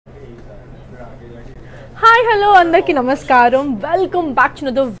Hi, hello, andarki namaskaram. Welcome back to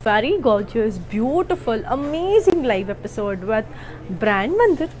another very gorgeous, beautiful, amazing live episode with Brand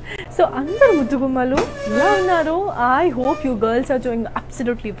Mandir. So, andaru muddugumalu ela unnaru. I hope you girls are doing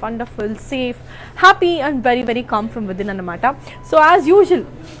absolutely wonderful, safe, happy, and very calm from within anamata. So, as usual,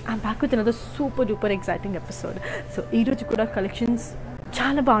 I'm back with another super duper exciting episode. So, ee roju kuda collections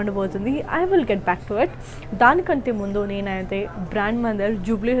చాలా బాగుండబోతుంది. I will get back to it. దానికంటే ముందు నేనైతే brand Mandir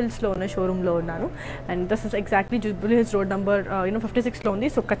Jubilee హిల్స్లో ఉన్న షోరూంలో ఉన్నాను. And this is exactly Jubilee hills road number 56లో ఉంది.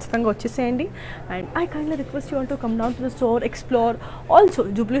 So ఖచ్చితంగా వచ్చేసేయండి. And I kindly request you all to come down to the store, explore. Also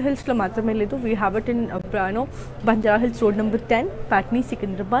Jubilee హిల్స్లో మాత్రమే లేదు, we have it in Banjara hills road number 10, Patny,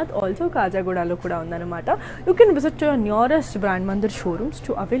 Secunderabad, also కాజాగూడలో కూడా ఉందన్నమాట. You can visit to your nearest brand Mandir showrooms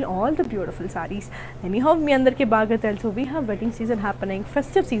to avail all the beautiful saris. Anyhow మీ అందరికీ బాగా తెలుసు, we have wedding season happening,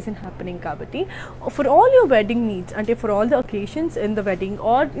 festive season happening kabatti for all your wedding needs and for all the occasions in the wedding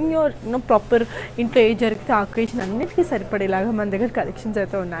or in your proper into jarigte occasion annitiki saripadelaga man daggara collections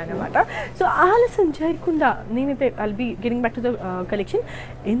aithe unnayannamata. So alasam cheyakunda nenaithe I'll be getting back to the collection.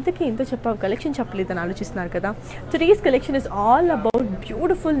 Entaki ento cheppa collection cheppaledan alochistunaru kada. Today's collection is all about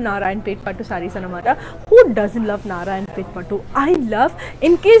beautiful Narayanpet Pattu Sarees anamata. Who doesn't love Narayanpet Pattu? I love.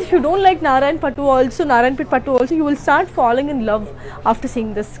 In case if you don't like Narayanpet Pattu also you will start falling in love after seeing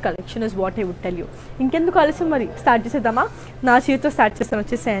this collection is what I would tell you. ఇంకెందుకు ఆలస్యం, మరి start చేసేద్దామా? నా చేతితో start చేస్తాను,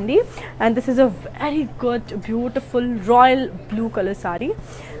 వచ్చేసేయండి. And this is a very good beautiful royal blue colour sorry,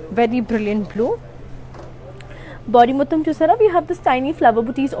 very brilliant blue. Body మొత్తం చూసారా, we have this tiny flower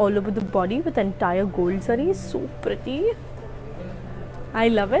buttis all over the body with entire gold sorry. So pretty, I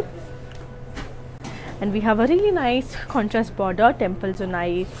love it. And we have a really nice contrast border, temples unnai,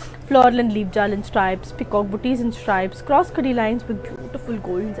 floral and leaf jal and stripes, peacock booties and stripes, cross cutty lines with beautiful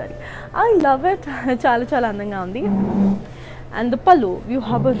gold zari. I love it. Chala andanga undi. And the pallu, you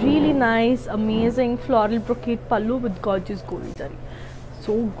have a really nice amazing floral brocade pallu with gorgeous gold zari.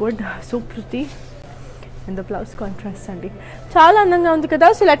 So good, so pretty. And the blouse contrast andi chaala andanga undi kada.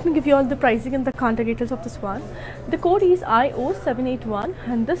 So let me give you all the pricing and the contact details of this one. The code is IO781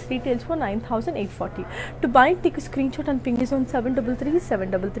 and this retails for 9,840. To buy, take a screenshot and ping us on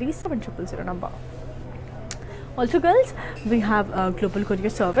 733 number. Also girls, we have a global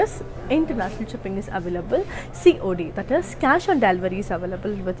courier service. International shipping is available. COD, that is cash on delivery, is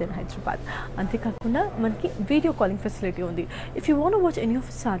available within Hyderabad. Ante kakunda manaki video calling facility undi. If you want to watch any of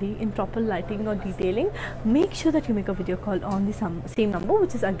the saree in proper lighting or detailing, make sure that you make a video call on the same number,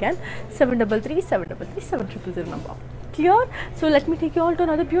 which is again 733 number. Clear? So let me take you all to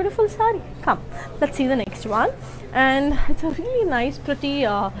another beautiful saree. Come, let's see the next one. And it's a really nice pretty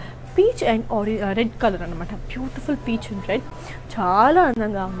peach and red color anamata. Beautiful peach and red, chaala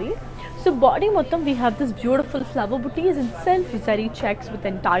andanga undi. So body mottham we have this beautiful flower booties and self zari checks with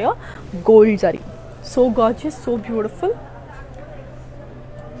entire gold zari. So gorgeous, so beautiful.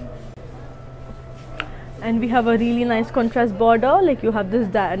 And we have a really nice contrast border, like you have this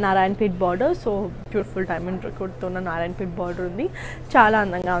Narayanpet border. So beautiful diamond record to Narayanpet border undi, chaala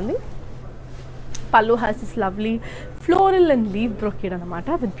andanga undi. Pallu has this lovely floral and leaf brocade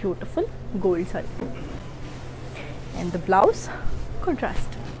anamata with beautiful gold saree. And the blouse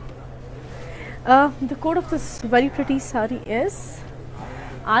contrast. The code of this very pretty saree is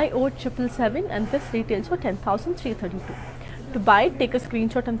IO777 and this retails for 10,332. To buy, take a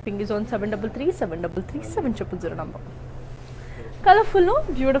screenshot and ping is on 733 number. Colorful, no?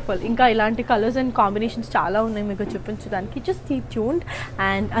 Beautiful. Inka ilanti colors and combinations chaala unnai meeku chuppinchadaniki. Just stay tuned.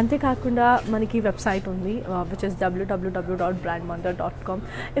 And ante kaakunda maniki website undi which is www.brandmandir.com.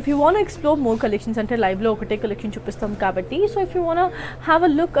 If you want to explore more collections ante live lo okate collection chuppistam kabatti, so if you want to have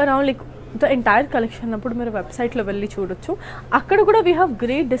a look around like the entire collection appudu meer website lo velli chudochu. Akkada kuda we have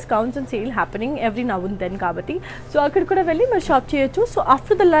great discounts and sale happening every now and then kabatti, so akkada kuda velli meer shop cheyochu. So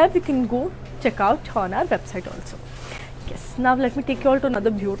after the live you can go check out on our website also. Yes, now let me take you all to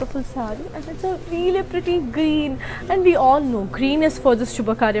another beautiful saree, and it's a really pretty green, and we all know green is for this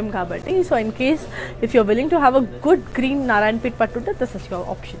Shubhakaryam kabatti. So in case if you're willing to have a good green Narayanpet Pattu, this is your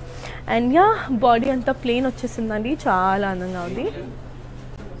option. And yeah, body anta plain vachesindandi, chaala andanga undi.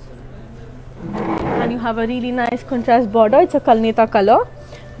 And you have a really nice contrast border. It's a Kalnita color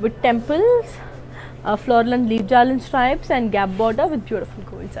with temples, floral and leaf jal and stripes, and gap border with beautiful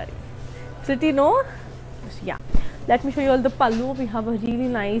gold saree. Pretty, no? Yeah. Let me show you all the pallu. We have a really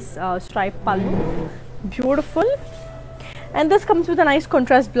nice striped pallu, beautiful. And this comes with a nice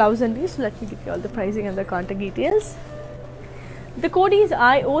contrast blouse and these. So let me give you all the pricing and the contact details. The code is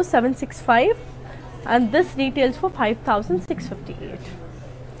IO765 and this retails for 5,658.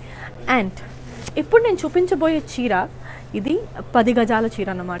 And ఇప్పుడు నేను చూపించబోయే చీర ఇది 10 గజాల చీర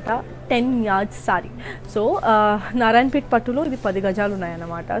అన్నమాట, 10 yards sorry. So Narayanpet పట్టులో ఇది 10 గజాలు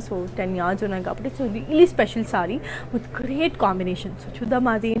ఉన్నాయన్నమాట. సో 10 yards ఉన్నాయి కాబట్టి so really special sorry with great combination. So చూద్దాం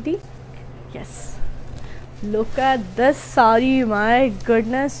అదేంటి. Yes, look at this saree, my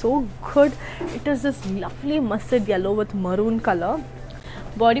goodness, so good. It is this lovely mustard yellow with maroon color.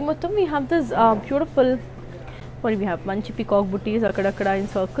 Body mottham we have this beautiful, what we have, manchi peacock booties akkada in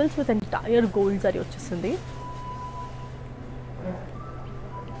circles with entire gold saree vachesindi.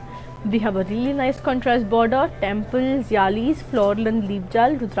 We have a really nice contrast border, temples, yalis, floral and leaf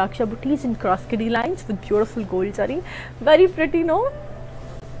jal, rudraksha booties in cross kadi lines with beautiful gold saree. Very pretty, no?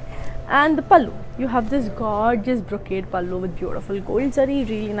 And the pallu, you have this gorgeous brocade pallu with beautiful gold zari,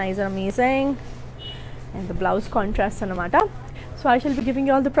 really nice and amazing. And the blouse contrast anamata. So I shall be giving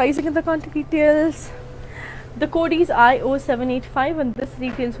you all the pricing and the contact details. The code is IO785 and this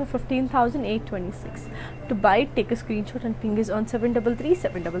retails for 15,826. To buy, take a screenshot and ping is on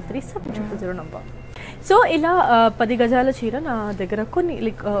 733-733-700 number. So ila 10 gajala cheera na daggara konni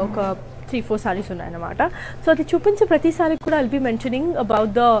like oka 3-4 sarees ఉన్నాయన్నమాట. So అది చూపించే ప్రతిసారి కూడా I'll be mentioning about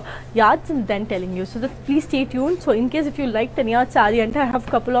the yards and then telling you. So that please stay tuned. So in case if you like 10 yard saree and I have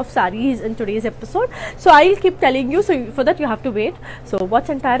couple of sarees in today's episode. So I'll keep telling you. So for that you have to wait. So watch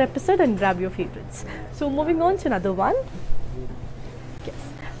entire episode and grab your favorites. So moving on to another one.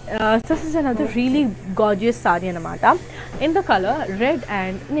 This is another really gorgeous saree anamata in the color red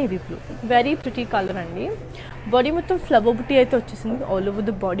and navy blue. Very pretty color andi. Body మొత్తం flower బుట్టి అయితే వచ్చేసింది all over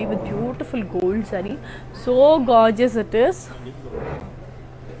the body with beautiful gold saree. So gorgeous it is.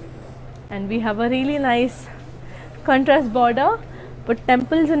 And we have a really nice contrast border but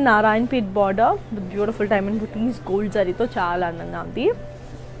temples in Narayanpet border with beautiful diamond booties, gold saree తో చాలా అందంగా ఉంది.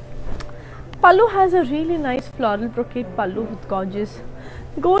 Pallu has a really nice floral brocade pallu with gorgeous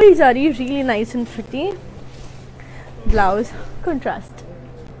gold zari, really nice and pretty. Blouse contrast.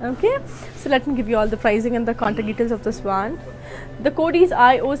 Okay, so let me give you all the pricing and the contact details of this one. The code is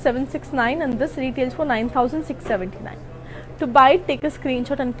IO769 and this retails for 9,679. To buy, take a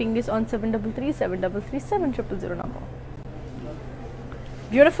screenshot and ping this on 733-733-700 number.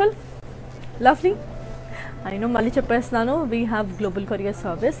 Beautiful, lovely. I know Mali Chapesnano, we have global courier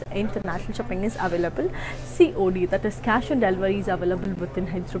service. International shipping is available. COD, that is cash on delivery, is available within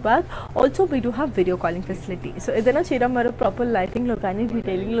Hyderabad. Also, we do have video calling facility. So, if you have proper lighting,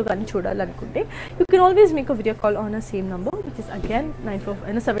 detailing, you can always make a video call on the same number, which is again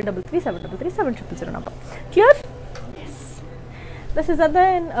 733-733-700 number. Clear? Yes. This is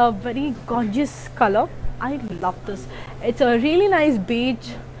again a very gorgeous color. I love this. It's a really nice beige.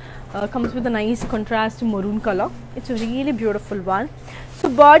 Comes with a nice contrast maroon color. It's a really beautiful one. So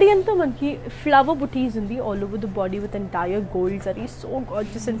body anta manki flower booties undi all over the body with entire gold zari, so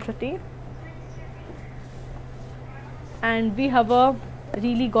gorgeous and pretty. And we have a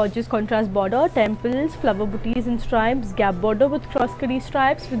really gorgeous contrast border, temples, flower booties and stripes, gap border with cross kadi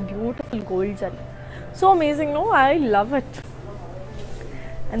stripes with beautiful gold zari. So amazing, no? I love it.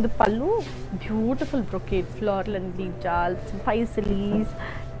 And the pallu, beautiful brocade, floral and leaf jal, some paisalis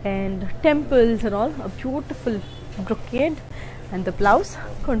and temples and all, a beautiful brocade. And the blouse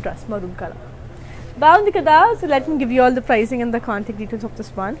contrast maroon color. Baundi kada. So let me give you all the pricing and the contact details of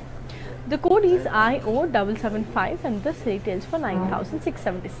this one. The code is IO775 and this retails for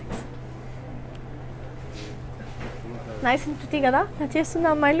 9,676. Nice and pretty kada. Nachestunda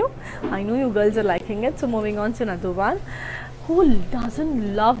ammayilu. I know you girls are liking it. So moving on to another one. Who doesn't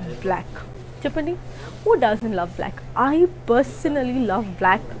love black? Cheppandi. Who doesn't love black? I personally love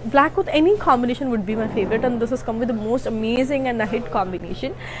black. Black with any combination would be my favorite, and this has come with the most amazing and a hit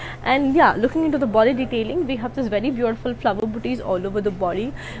combination. And yeah, looking into the body detailing, we have this very beautiful flower booties all over the body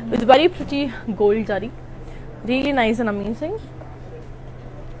with very pretty gold zari. Really nice and amazing.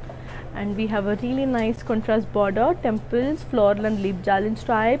 And we have a really nice contrast border, temples, floral and leaf jal in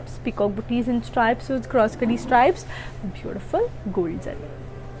stripes, peacock booties in stripes with cross kadi stripes, beautiful gold zari.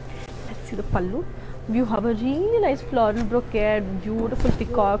 Let's see the pallu. You have a really nice floral brocade, beautiful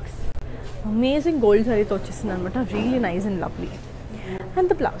peacocks, amazing gold zari to vachesindi anamata, really nice and lovely. And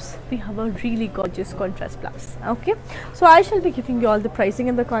the blouse, we have a really gorgeous contrast blouse. Okay, so I shall be giving you all the pricing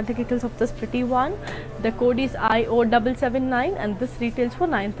and the contact details of this pretty one. The code is IO779 and this retails for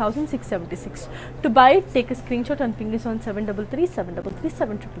 9,676. To buy, take a screenshot and ping this on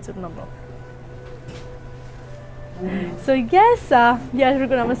 733-733-700 number. So S,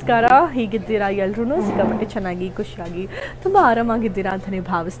 ಎಲ್ರಿಗೂ ನಮಸ್ಕಾರ. ಹೀಗಿದ್ದೀರಾ ಎಲ್ಲರೂ? ಸಿಕ್ಕಾಪಟ್ಟೆ ಚೆನ್ನಾಗಿ ಖುಷಿಯಾಗಿ ತುಂಬ ಆರಾಮಾಗಿದ್ದೀರಾ ಅಂತಲೇ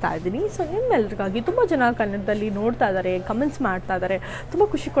ಭಾವಿಸ್ತಾ ಇದ್ದೀನಿ. ಸೊ ನಿಮ್ಮೆಲ್ರಿಗಾಗಿ ತುಂಬ ಜನ ಕನ್ನಡದಲ್ಲಿ ನೋಡ್ತಾ ಇದ್ದಾರೆ, ಕಮೆಂಟ್ಸ್ ಮಾಡ್ತಾ ಇದ್ದಾರೆ. ತುಂಬ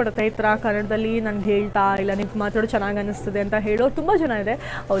ಖುಷಿ ಕೊಡುತ್ತೆ ಈ ಥರ ಕನ್ನಡದಲ್ಲಿ ನನಗೆ ಹೇಳ್ತಾ ಇಲ್ಲ ನೀವು ಮಾತಾಡೋ ಚೆನ್ನಾಗಿ ಅನ್ನಿಸ್ತದೆ ಅಂತ ಹೇಳೋ ತುಂಬ ಜನ ಇದೆ.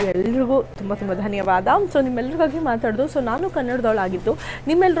 ಅವ್ರು ಎಲ್ರಿಗೂ ತುಂಬ ತುಂಬ ಧನ್ಯವಾದ. ಸೊ ನಿಮ್ಮೆಲ್ರಿಗಾಗಿ ಮಾತಾಡೋದು. ಸೊ ನಾನು ಕನ್ನಡದವಳಾಗಿದ್ದು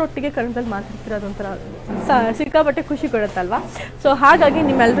ನಿಮ್ಮೆಲ್ಲರೊಟ್ಟಿಗೆ ಕನ್ನಡದಲ್ಲಿ ಮಾತಾಡ್ತಿರೋದೊಂಥರ ಸಿಕ್ಕಾಪಟ್ಟೆ ಖುಷಿ ಕೊಡುತ್ತಲ್ವಾ. ಸೊ ಹಾಗಾಗಿ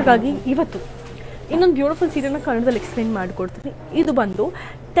ನಿಮ್ಮೆಲ್ರಿಗಾಗಿ ಇವತ್ತು ಇನ್ನೊಂದು ಬ್ಯೂಟಿಫುಲ್ ಸೀರೆನ ಕನ್ನಡದಲ್ಲಿ ಎಕ್ಸ್ಪ್ಲೇನ್ ಮಾಡಿಕೊಡ್ತೀನಿ. ಇದು ಬಂದು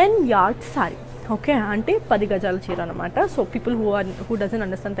 10 yard ಸಾರಿ. ఓకే, అంటే 10 గజాల చీర అనమాట. So people who doesn't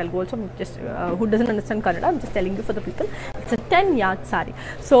understand Telugu also just who doesn't understand Kannada, I'm just telling you for the people. It's 10 yard sorry.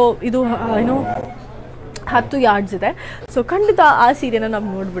 So ಇದು 10 yards ಇದೆ. ಸೊ ಖಂಡಿತ ಆ ಸೀರೆನ ನಾವು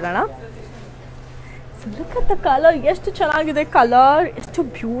ನೋಡ್ಬಿಡೋಣ. So look at the colour, ಎಷ್ಟು ಚೆನ್ನಾಗಿದೆ ಕಲರ್, ಎಷ್ಟು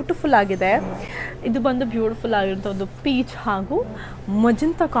ಬ್ಯೂಟಿಫುಲ್ ಆಗಿದೆ. ಇದು ಬಂದು ಬ್ಯೂಟಿಫುಲ್ ಆಗಿರುವಂಥ ಒಂದು ಪೀಚ್ ಹಾಗೂ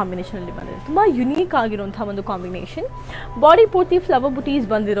ಮಜಂತಾ ಕಾಂಬಿನೇಷನಲ್ಲಿ ಬಂದಿದೆ. ತುಂಬ ಯುನೀಕ್ ಆಗಿರುವಂಥ ಒಂದು ಕಾಂಬಿನೇಷನ್. ಬಾಡಿ ಪೂರ್ತಿ ಫ್ಲವರ್ ಬುಟೀಸ್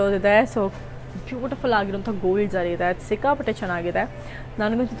ಬಂದಿರೋದಿದೆ. ಸೊ ಬ್ಯೂಟಿಫುಲ್ ಆಗಿರುವಂಥ ಗೋಲ್ಡ್ ಜರಿ ಇದೆ. ಅದು ಸಿಕ್ಕಾಪಟ್ಟೆ ಚೆನ್ನಾಗಿದೆ,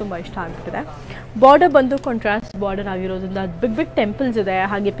 ನನಗಂತೂ ತುಂಬ ಇಷ್ಟ ಆಗಿಬಿಟ್ಟಿದೆ. ಬಾರ್ಡರ್ ಬಂದು ಕಾಂಟ್ರಾಸ್ಟ್ ಬಾರ್ಡರ್ ಆಗಿರೋದ್ರಿಂದ ಬಿಗ್ ಬಿಗ್ ಟೆಂಪಲ್ಸ್ ಇದೆ,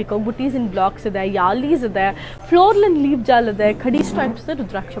 ಹಾಗೆ ಪಿಕಾಕ್ ಬುಟೀಸ್ ಇನ್ ಬ್ಲಾಕ್ಸ್ ಇದೆ, ಯಾಲೀಸ್ ಇದೆ, ಫ್ಲೋರ್ಲನ್ ಲೀವ್ ಜಾಲ್ ಇದೆ, ಖಡಿ ಸ್ಟ್ರೈಪ್ಸ್ ಇದೆ,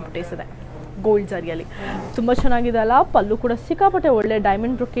 ರುದ್ರಾಕ್ಷ ಬುಟೀಸ್ ಇದೆ ಗೋಲ್ಡ್ ಜರಿಯಲ್ಲಿ. ತುಂಬ ಚೆನ್ನಾಗಿದೆ ಅಲ್ಲ. ಪಲ್ಲು ಕೂಡ ಸಿಕ್ಕಾಪಟ್ಟೆ ಒಳ್ಳೆ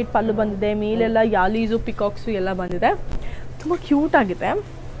ಡೈಮಂಡ್ ಬ್ರೊಕೇಟ್ ಪಲ್ಲು ಬಂದಿದೆ. ಮೇಲೆಲ್ಲ ಯಾಲೀಸು ಪಿಕಾಕ್ಸು ಎಲ್ಲ ಬಂದಿದೆ. ತುಂಬ ಕ್ಯೂಟ್ ಆಗಿದೆ.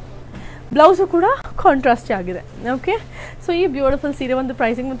 ಬ್ಲೌಸು ಕೂಡ ಕಾಂಟ್ರಾಸ್ಟೇ ಆಗಿದೆ. ಓಕೆ, ಸೊ ಈ ಬ್ಯೂಟಿಫುಲ್ ಸೀರೆ ಒಂದು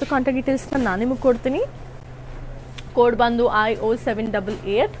ಪ್ರೈಸಿಂಗ್ ಮತ್ತು ಕಾಂಟ್ಯಾಕ್ಟ್ ಡೀಟೇಲ್ಸ್ನ ನಾನು ನಿಮಗೆ ಕೊಡ್ತೀನಿ. ಕೋಡ್ ಬಂದು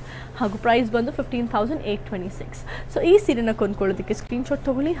IO788 ಹಾಗೂ ಪ್ರೈಸ್ ಬಂದು 15,826. ಸೊ ಈ ಸೀರೆನ ಕೊಂಡ್ಕೊಳ್ಳೋದಕ್ಕೆ ಸ್ಕ್ರೀನ್ಶಾಟ್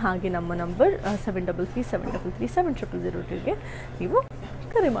ತೊಗೊಳ್ಳಿ. ಹಾಗೆ ನಮ್ಮ ನಂಬರ್ 7337337000ಗೆ ನೀವು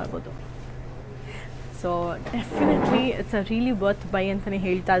ಕರೆ ಮಾಡ್ಬೋದು. So definitely it's a really worth by ಅಂತಲೇ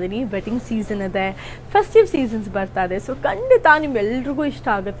ಹೇಳ್ತಾ ಇದ್ದೀನಿ. ವೆಡ್ಡಿಂಗ್ ಸೀಸನ್ ಇದೆ, ಫೆಸ್ಟಿವ್ ಸೀಸನ್ಸ್ ಬರ್ತಾ ಇದೆ. ಸೊ ಖಂಡಿತ ನಿಮ್ಮೆಲ್ರಿಗೂ ಇಷ್ಟ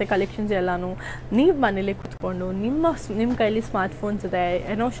ಆಗುತ್ತೆ ಕಲೆಕ್ಷನ್ಸ್ ಎಲ್ಲನೂ. ನೀವು ಮನೇಲಿ ಕೂತ್ಕೊಂಡು ನಿಮ್ಮ ಕೈಯಲ್ಲಿ ಸ್ಮಾರ್ಟ್ ಫೋನ್ಸ್ ಇದೆ,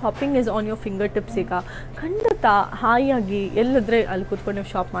 ಏನೋ shopping is on your finger tips. ಈಗ ಖಂಡಿತ ಹಾಯಾಗಿ ಎಲ್ಲದ್ರೆ ಅಲ್ಲಿ ಕೂತ್ಕೊಂಡು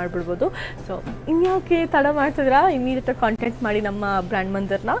ನೀವು ಶಾಪ್ ಮಾಡಿಬಿಡ್ಬೋದು. ಸೊ ಇನ್ಯಾಕೆ ತಡ ಮಾಡ್ತಿದ್ದೀರಾ? ಇಮಿಡಿಯೇಟಾಗಿ ಕಾಂಟ್ಯಾಕ್ಟ್ ಮಾಡಿ ನಮ್ಮ ಬ್ರ್ಯಾಂಡ್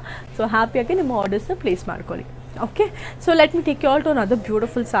ಮಂದಿರ್ನ. ಸೊ ಹ್ಯಾಪಿಯಾಗಿ ನಿಮ್ಮ ಆರ್ಡರ್ಸ್ನ ಪ್ಲೇಸ್ ಮಾಡ್ಕೊಳ್ಳಿ. Okay, so let me take you all to another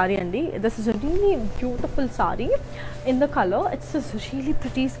beautiful saree andi. This is a really beautiful saree in the color. It's this really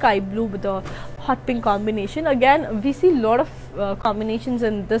pretty sky blue with a hot pink combination. Again, we see a lot of combinations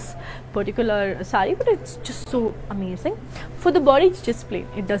in this particular saree, but it's just so amazing. For the body, it's just plain.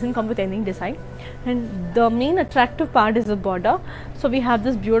 It doesn't come with any design. And the main attractive part is the border. So we have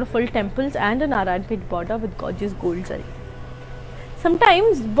this beautiful temples and a Narayanpet border with gorgeous gold zari.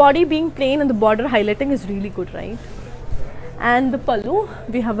 Sometimes body being plain and the border highlighting is really good, right? And the pallu,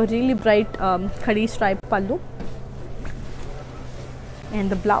 we have a really bright khadi stripe pallu. And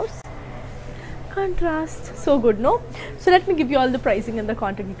the blouse, contrast, so good, no? So let me give you all the pricing and the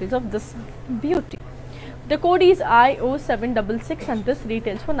contact details of this beauty. The code is IO766 and this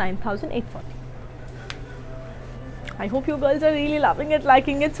retails for 9,840. I hope you girls are really loving it,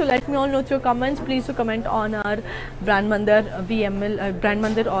 liking it. So let me all know through your comments. Please do comment on our Brand Mandir VML Brand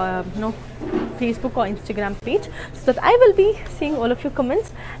Mandir or Facebook or Instagram page, so that I will be seeing all of your comments.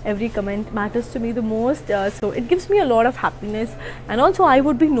 Every comment matters to me the most. So it gives me a lot of happiness, and also I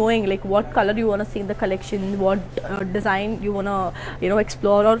would be knowing like what color you want to see in the collection, what design you want to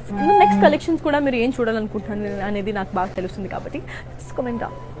explore, or in the next collections kuda meer em chudalanuntunnanu anedi naaku baaga telustundi kabatti just comment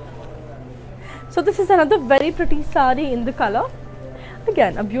down. So this is another very pretty saree in the color.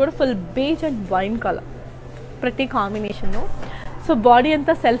 Again, a beautiful beige and wine color. Pretty combination, no? So body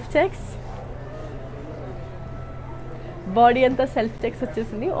anta self checks. Body anta self checks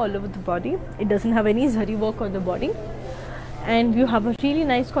vachesindi all over the body. It doesn't have any zari work on the body. And you have a really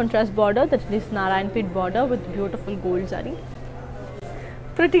nice contrast border, that is Narayanpet border with beautiful gold zari.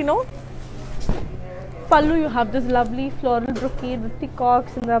 Pretty, no? Pallu, you have this lovely floral brocade with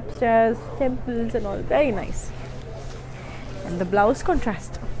peacocks in the upstairs, temples and all, very nice. And the blouse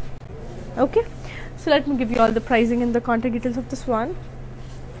contrast. Okay, so let me give you all the pricing and the contact details of this one.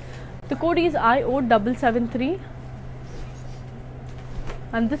 The code is IO773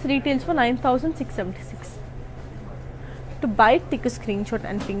 and this retails for 9,676. To buy it, take a screenshot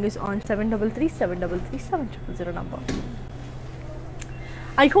and ping us on 7337337000 number.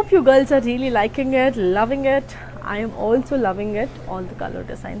 I hope you girls are really liking it, loving it. I am also loving it, all the color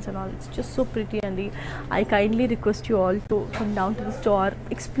designs and all. It's just so pretty, and I kindly request you all to come down to the store,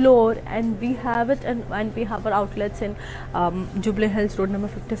 explore, and we have it, and we have our outlets in Jubilee Hills Road number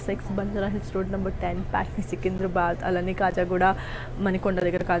 56, Bandara Hills Road number 10, Patni Sikindrabad, alani Kajaguda, Manikonda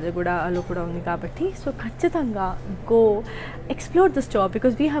దగ్గర కాజాగూడ అలో కూడా ఉంది కాబట్టి so ఖచ్చితంగా go explore the store,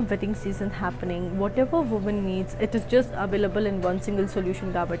 because we have wedding season happening. Whatever woman needs, it is just available in one single solution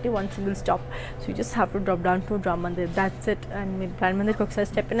కాబట్టి one single stop. So you just have to drop down to Drama Mandir. That's it. And మీరు brand మందిర్కి ఒకసారి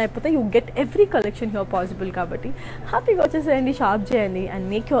step in అయిపోతే you get every collection here possible కాబట్టి హ్యాపీగా వచ్చేసేయండి, shop చేయండి and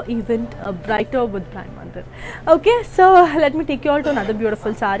make your event brighter with brand Mandir. Okay, so let me take you all to another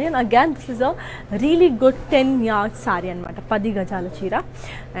beautiful sorry and again this is a really good 10 yards sorry అనమాట. 10 గజాల చీర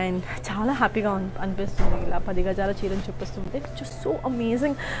and చాలా హ్యాపీగా అనిపిస్తుంది ఇలా 10 గజాల చీరని చూపిస్తుంది. Just so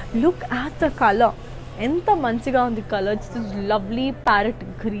amazing. Look at the colour, ఎంత మంచిగా ఉంది colour. It's this lovely parrot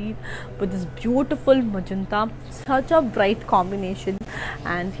green with this beautiful magenta, such a bright combination.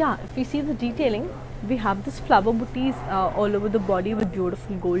 And yeah, if you see the detailing, we have this flower booties all over the body with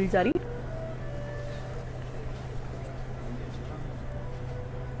beautiful gold zari.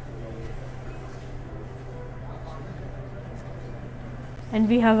 And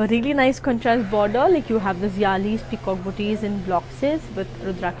we have a really nice contrast border, like you have this yalis, peacock booties in bloxes with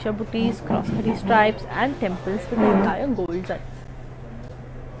rudraksha booties, cross-cutty stripes and temples with entire gold zari.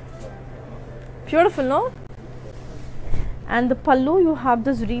 Beautiful, no? And the pallu, you have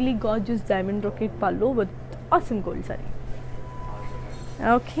this really gorgeous diamond brocade pallu with awesome gold zari.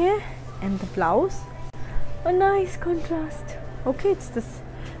 Okay, and the blouse, a nice contrast. Okay, it's this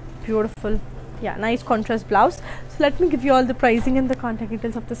beautiful, yeah, nice contrast blouse. So let me give you all the pricing and the contact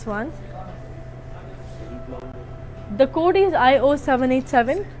details of this one. The code is IO787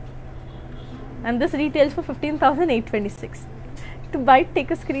 and this retails for 15,826. To buy, take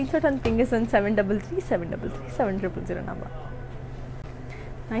a screenshot and ping us on 733 number.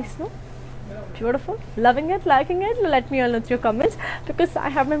 Nice, no? Beautiful. Loving it, liking it. Let me all know through your comments because I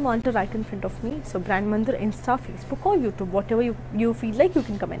have my monitor right in front of me. So Brand Mandir, Insta, Facebook or YouTube, whatever you feel like, you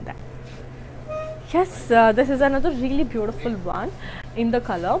can comment that. Yes, this is another really beautiful one in the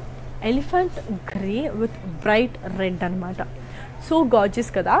color elephant grey with bright red anamata. So gorgeous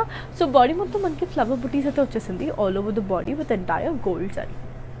kada. So body మొత్తం మనకి flower బుటీస్ అయితే వచ్చేసింది all over the body with entire gold zari.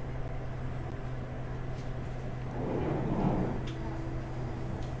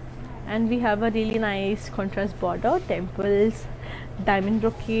 And we have a really nice contrast border, temples, diamond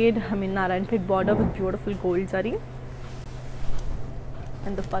brocade, Narayanpet border with beautiful gold zari.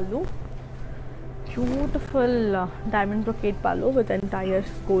 And the pallu, beautiful diamond brocade pallu with entire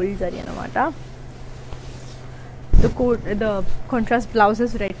gold zari anamata. The contrast blouse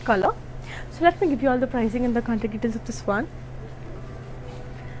is red color. So let me give you all the pricing and the contact details of this one.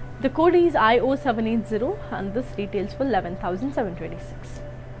 The code is IO780 and this retails for 11,726.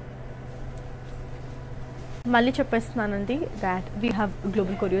 Malli cheppestunanandi that we have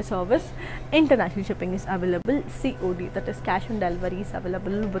global courier service, international shipping is available, COD, that is cash on delivery is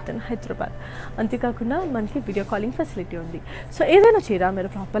available within Hyderabad. అంతేకాకుండా మనకి video calling facility ఉంది. So ఏదైనా చీర మీరు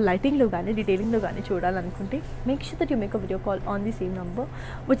proper లైటింగ్లో కానీ డీటెయిలింగ్లో కానీ చూడాలనుకుంటే make sure that you make a video call on the same number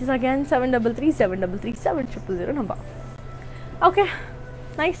which is again 733 number. Okay,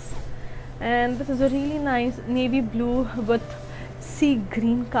 nice. And this is a really nice navy blue with sea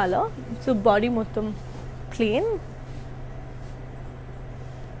green color. So body మొత్తం plain.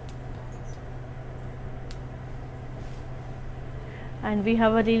 And we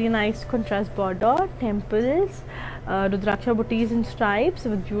have a really nice contrast border, temples, rudraksha booties and stripes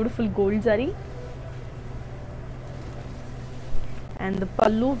with beautiful gold zari. And the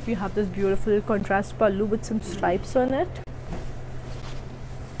pallu, we have this beautiful contrast pallu with some stripes on it.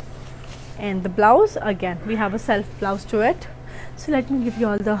 And the blouse, again we have a self blouse to it. So let me give you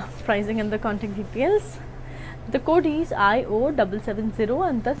all the pricing and the contact details. The code is IO770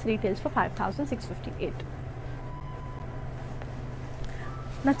 and thus retails for 5,658.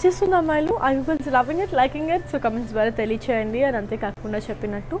 నచ్చేస్తుంది అమ్మాయిలు. I will loving it, liking it. So comments ద్వారా తెలియచేయండి. అని అంతేకాకుండా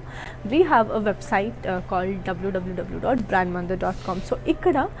చెప్పినట్టు we have a website called www.brandmandir.com. So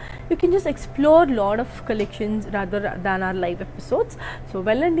ఇక్కడ you can just explore lot of collections rather than or live episodes. So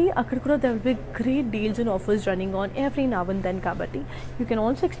వెళ్ళండి, అక్కడ కూడా there will be great deals and offers running on every now and then కాబట్టి you can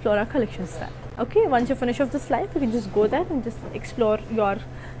also explore hour collections there. Okay, once you finish off this live, you can just go there and just explore your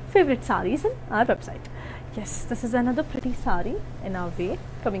favorite sarees in our website. Yes, this is another pretty saree in our way,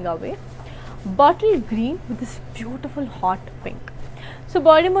 coming our way. Bottle green with this beautiful hot pink. So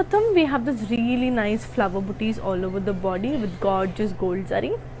body mottham we have this really nice flower booties all over the body with gorgeous gold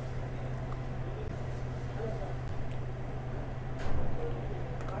zari.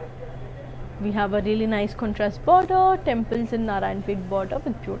 We have a really nice contrast border, temples in Narayanpet border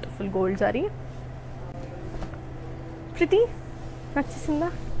with beautiful gold zari. Pretty, nachisinda.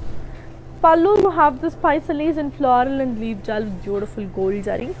 Pallu, you have this paisalis in floral and leaf jal with beautiful gold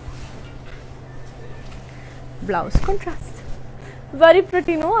zari. Blouse contrast, very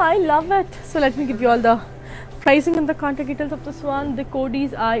pretty, no? I love it. So let me give you all the pricing and the contact details of this one. The code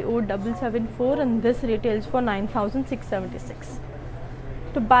is IO774 and this retails for 9,676.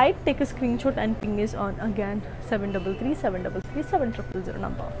 To buy it, take a screenshot and ping us on again 733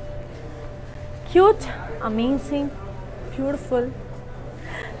 number. Cute, amazing, beautiful.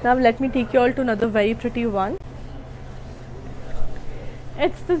 Now let me take you all to another very pretty one.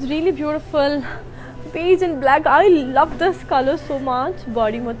 It's this really beautiful beige and black. I love this color so much.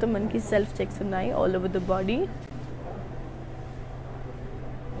 Body mottam manki self checks unnai all over the body.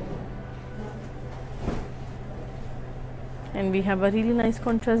 And we have a really nice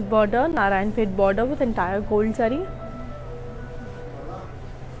contrast border, Narayanpet border with entire gold zari.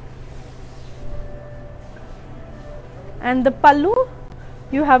 And the pallu,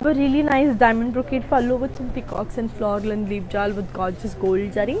 you have a really nice diamond brocade pallu with some peacocks and floral and leaf jal with gorgeous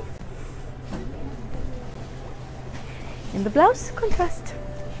gold zari. In the blouse, contrast.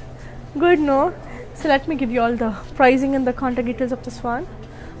 Good, no? So let me give you all the pricing and the contact details of this one.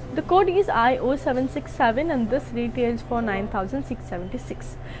 The code is IO767 and this retails for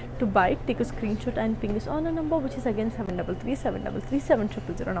 9,676. To buy it, take a screenshot and ping us on a number which is again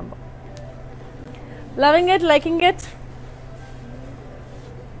 733 number. Loving it, liking it.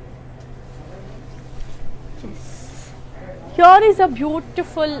 Yes. Here is a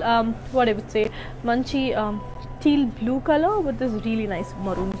beautiful, what I would say, manchi teal blue color with this really nice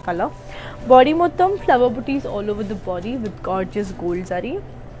maroon color. Body mottam flower booties all over the body with gorgeous gold zari.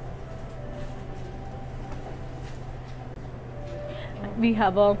 We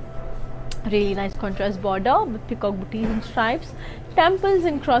have a really nice contrast border with peacock booties and stripes, temples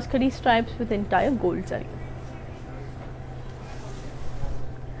and cross-cutty stripes with entire gold zari.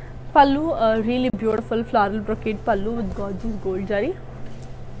 Pallu, a really beautiful floral brocade pallu with gorgeous gold zari.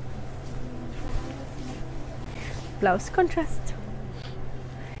 Blouse contrast.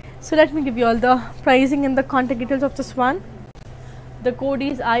 So let me give you all the pricing and the contact details of this one. The code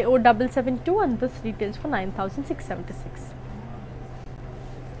is IO772 and this retails for 9,676.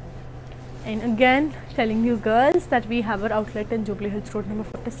 And again telling you girls that we have our outlet in Jubilee Hills Road number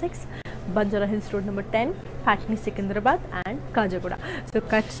 46, Banjara Hills Road number 10, Patni Secunderabad and Kajagoda. So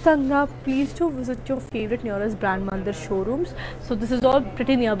Kachthanga, please do visit your favorite nearest brand Mandir showrooms. So this is all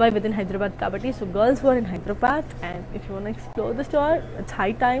pretty nearby within Hyderabad Kabati. So girls who are in Hyderabad and if you want to explore the store, it's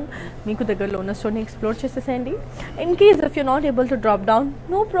high time meeku daggara ఉన్న store ni explore chesesandi. In case if you're not able to drop down,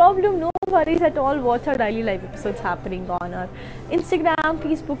 no problem, no worries at all. Watch our daily live episodes happening on our Instagram,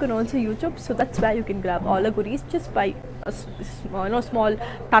 Facebook and also YouTube. So that's where you can grab all the goodies just by a small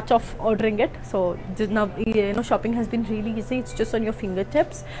touch of ordering it. So now shopping has been really easy. It's just on your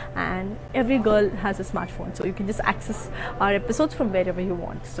fingertips and every girl has a smartphone, so you can just access our episodes from wherever you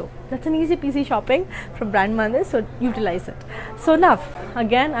want. So that's an easy peasy shopping from brand Mandir, so utilize it. So now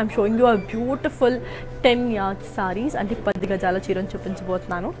again I'm showing you a beautiful 10-yard sarees and 10 gajala చీరను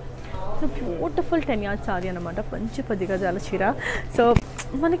చూపించబోతున్నాను. So beautiful 10-yard saree అనమాట, మంచి 10 గజాల చీర. So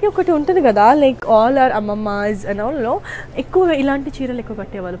మనకి ఒకటి ఉంటుంది కదా, లైక్ ఆల్ ఆర్ అమ్మమ్మాస్ అండ్ ఆల్లో ఎక్కువ ఇలాంటి చీరలు ఎక్కువ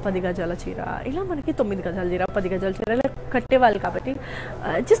కట్టేవాళ్ళు. 10 గజాల చీర, ఇలా మనకి 9 గజాల చీర, 10 గజాల చీర ఇలా కట్టేవాళ్ళు. కాబట్టి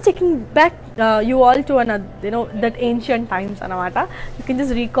just taking back you all to that ancient times అనమాట. You can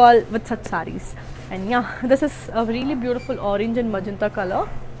just recall with such saris. And yeah, this is a really beautiful orange and magenta colour.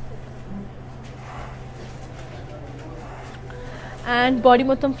 And body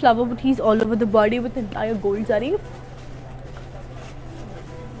mottam flower booties all over the body with entire gold zari.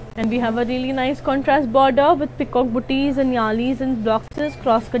 And we have a really nice contrast border with peacock booties and yalis and boxes,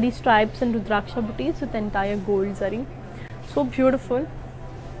 cross-cutty stripes and rudraksha booties with entire gold zari. So beautiful.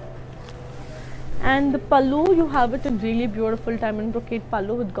 And the pallu, you have it in really beautiful diamond brocade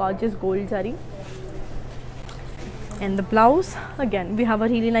pallu with gorgeous gold zari. And the blouse, again we have a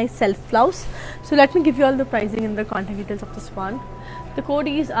really nice self blouse. So let me give you all the pricing and the contact details of this one. The code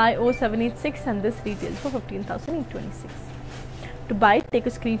is IO786 and this retails for 15,826. To buy it, take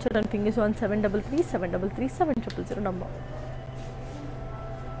a screenshot and ping us on 733 number.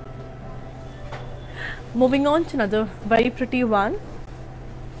 Moving on to another very pretty one.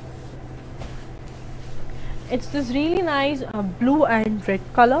 It's this really nice blue and red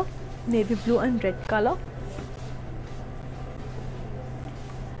color, navy blue and red color.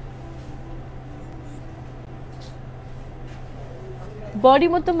 Body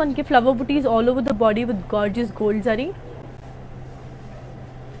మొత్తం మనకి flower buttis all over the body with gorgeous gold zari.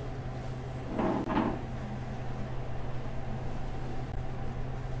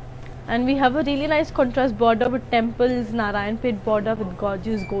 And we have a really nice contrast border with temples, Narayanpet border with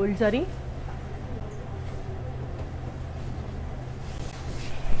gorgeous gold zari.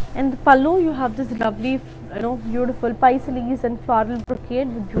 And the pallu, you have this lovely, beautiful paisalis and floral brocade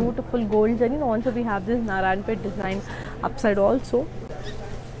with beautiful gold zari. And also we have this Narayanpet design upside also.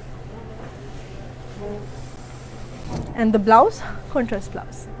 And the blouse, contrast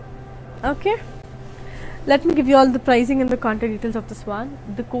blouse. Okay, let me give you all the pricing and the contact details of this one.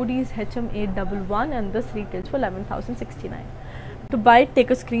 The code is HM811 and this retails for 11,069. To buy it,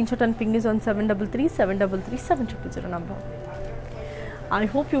 take a screenshot and ping us on 733 number. I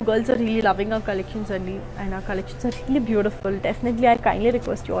hope you girls are really loving our collections and our collections are really beautiful. Definitely, I kindly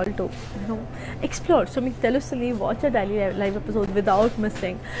request you all to explore. So, meeku telustuni watch a daily live episode without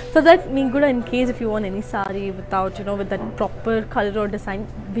missing. So that mean good in case if you want any saree without with that proper color or design,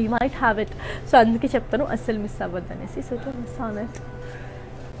 we might have it. So అందుకే చెప్తాను అస్సలు miss అవ్వద్దనేసి. So don't miss on it.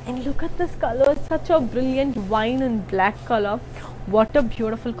 And look at this color, such a brilliant wine and black color. What a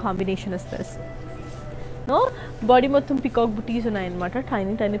beautiful combination is this. No, body మొత్తం peacock booties ఉన్నాయన్నమాట.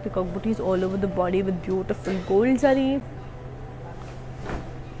 Tiny peacock booties all over the body with beautiful gold zari.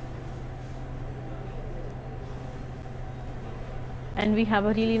 And we have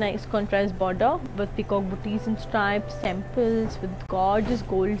a really nice contrast border with peacock booties and stripes, temples with gorgeous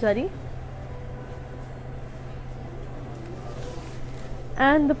gold zari.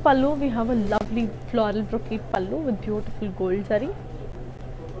 And the pallu, we have a lovely floral brocade pallu with beautiful gold zari.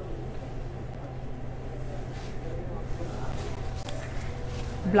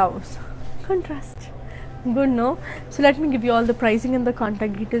 Blouse, contrast, good, no? So let me give you all the pricing and the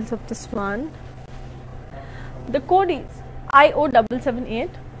contact details of this one. The code is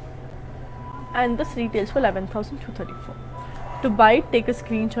IO778 and this retails for 11,234. To buy it, take a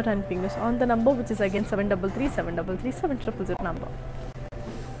screenshot and ping us on the number, which is again 733 number.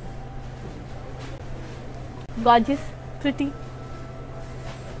 Gorgeous, pretty.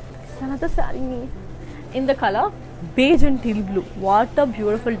 It's another saree in the color beige and teal blue. What a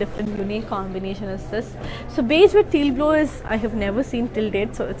beautiful, different, unique combination is this. So beige with teal blue is I have never seen till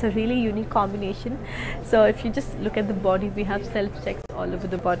date, so it's a really unique combination. So if you just look at the body, we have self checks all over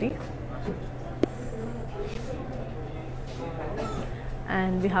the body,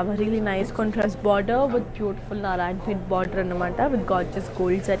 and we have a really nice contrast border with beautiful Narayanpet border anamata with gorgeous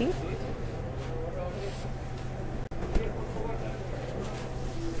gold zari.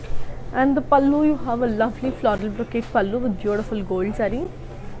 And the pallu, you have a lovely floral brocade pallu with beautiful gold zari.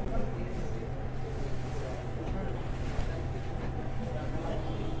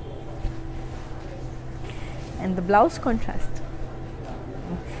 And the blouse, contrast.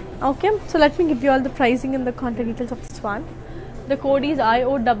 Okay, so let me give you all the pricing and the contact details of this one. The code is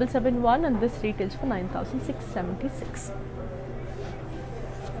IO771 and this retails for 9,676.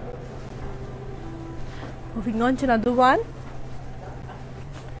 Moving on to another one.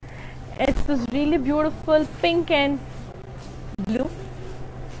 It's this really beautiful pink and blue.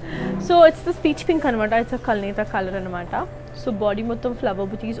 So it's this peach pink anamata. It's a kalneta color anamata. So body mottham flower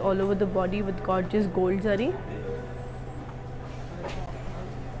booties all over the body with gorgeous gold zari.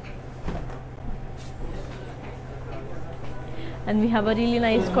 And we have a really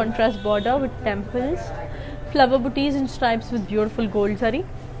nice contrast border with temples, flower booties and stripes with beautiful gold zari.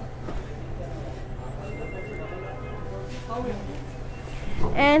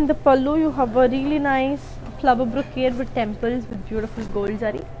 And the pallu, you have a really nice flower brocade with temples with beautiful gold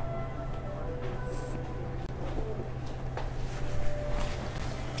zari.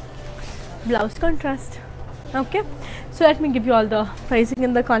 Blouse, contrast. Okay, so let me give you all the pricing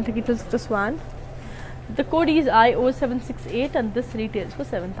and the contact details of this one. The code is IO768 and this retails for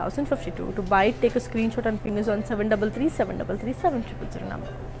 7,052. To buy it, take a screenshot and ping us on 733 number.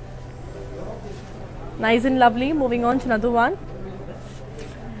 Nice and lovely. Moving on to another one.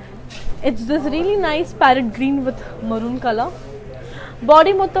 It's this really nice parrot green with maroon color.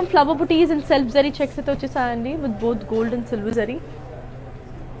 Body mottham flower booties and self zari checks aithe vachesayandi with both gold and silver zari.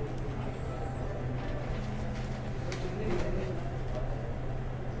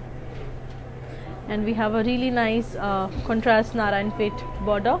 And we have a really nice contrast Narayanpet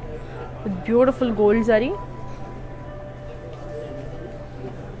border with beautiful gold zari.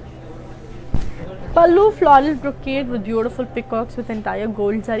 Pallu, floral brocade with beautiful peacocks with entire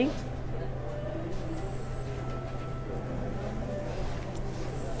gold zari.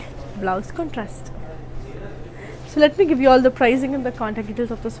 Blouse, contrast. So let me give you all the pricing and the contact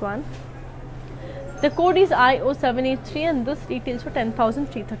details of this one. The code is IO783 and this retails for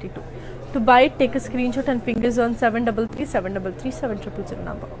 10,332. To buy it, take a screenshot and ping us on 733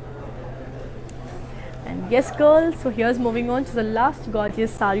 number. And yes girls, so here's moving on to the last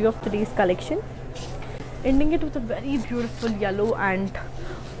gorgeous saree of today's collection, ending it with a very beautiful yellow and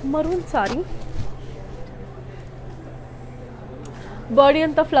maroon saree. Body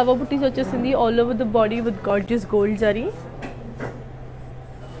anta flower booties vachesindi all over the body with gorgeous gold zari.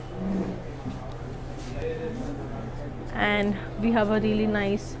 And we have a really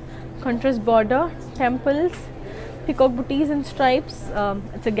nice contrast border, temples, peacock booties and stripes.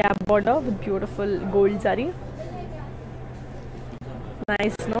 It's a gap border with beautiful gold zari.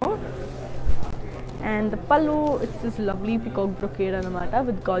 Nice, no? And the pallu, it's this lovely peacock brocade anamata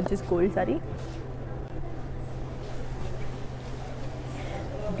with gorgeous gold zari.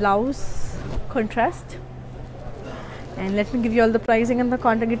 Blouse contrast. And let me give you all the pricing and the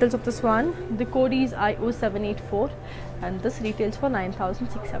contact details of this one. The code is IO784 and this retails for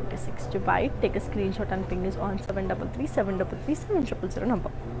 9,676. To buy it, take a screenshot and ping us on 733-733-700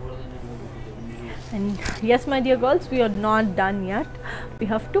 number. And yes, my dear girls, we are not done yet. We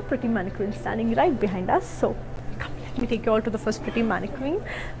have two pretty mannequins standing right behind us. So come, let me take you all to the first pretty mannequin.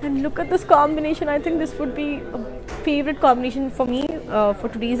 And look at this combination. I think this would be a favorite combination for me for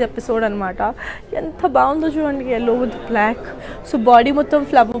today's episode anamata. Enta baagundo chudandi, yellow with black. So body mottham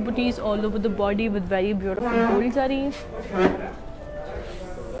flower booties all over the body with very beautiful gold zari.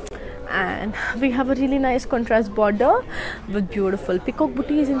 And we have a really nice contrast border with beautiful peacock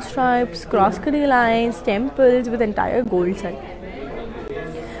booties and stripes, cross-cutty lines, temples with entire gold zari.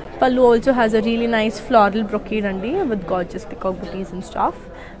 Pallu also has a really nice floral brocade with gorgeous peacock booties and stuff,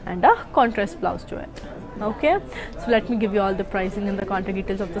 and a contrast blouse to it. Okay, so let me give you all the pricing and the contact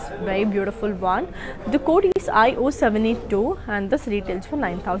details of this very beautiful one. The code is IO782 and this retails for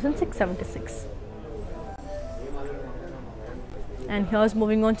 9,676. And here's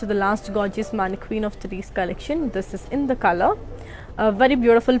moving on to the last gorgeous mannequin of today's collection. This is in the color a very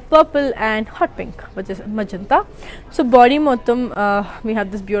beautiful purple and hot pink, which is magenta. So body mottham we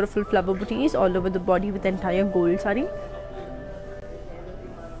have this beautiful flower booties all over the body with entire gold saree.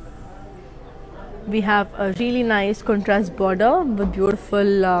 We have a really nice contrast border with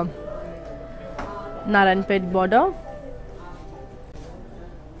beautiful Narayanpet border.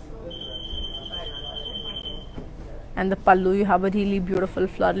 And the pallu, you have a really beautiful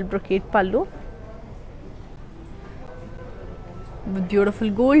floral brocade pallu with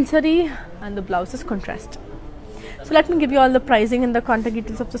beautiful gold zari, and the blouse is contrast. So let me give you all the pricing and the contact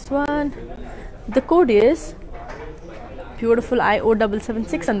details of this one. The code is beautiful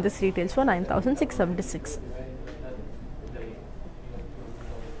IO776 and this retails for 9,676.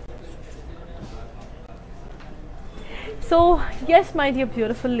 So yes, my dear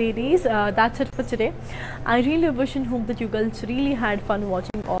beautiful ladies, that's it for today. I really wish and hope that you girls really had fun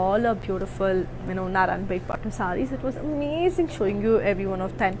watching all our beautiful, Narayanpet Pattu Sarees. It was amazing showing you every one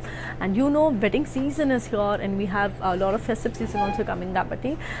of them. And wedding season is here and we have a lot of festive season also coming up. But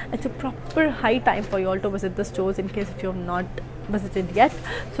it's a proper high time for you all to visit the stores in case if you have not visited yet.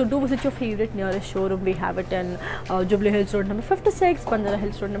 So do visit your favorite nearest showroom. We have it in Jubilee Hills Road number 56, Bandara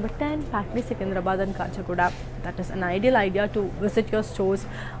Hills Road number 10, Patni, Secunderabad and Kachagoda. That is an ideal idea to visit your stores.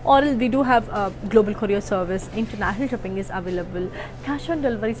 Or we do have global courier service. International shipping is available. Cash on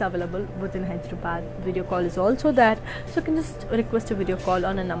delivery is available within Hyderabad. Video call is also there. So you can just request a video call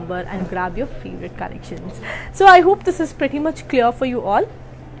on a number and grab your favorite collections. So I hope this is pretty much clear for you all.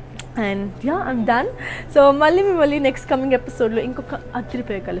 And yeah, I'm done. So malli next coming episode lo inkoka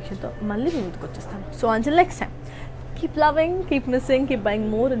adripaya collection tho malli munduku vachestanu. So until next time, keep loving, keep missing, keep buying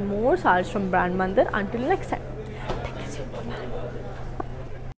more and more sarees from brand Mandir. Until next time, thank you so much.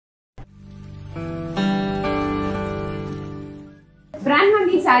 Brand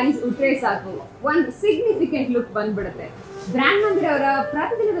Mandir sarees utre saku one significant look bandubidutte. Brand Mandir avara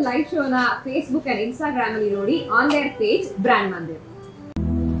pratidinada live show na Facebook and Instagram alli nodi on their page Brand Mandir.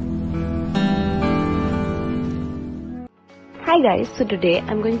 Hi guys, so today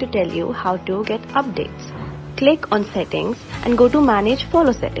I'm going to tell you how to get updates. Click on settings and go to manage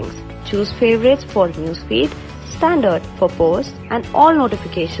follow settings. Choose favorites for newsfeed, standard for posts and all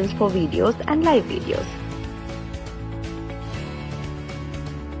notifications for videos and live videos.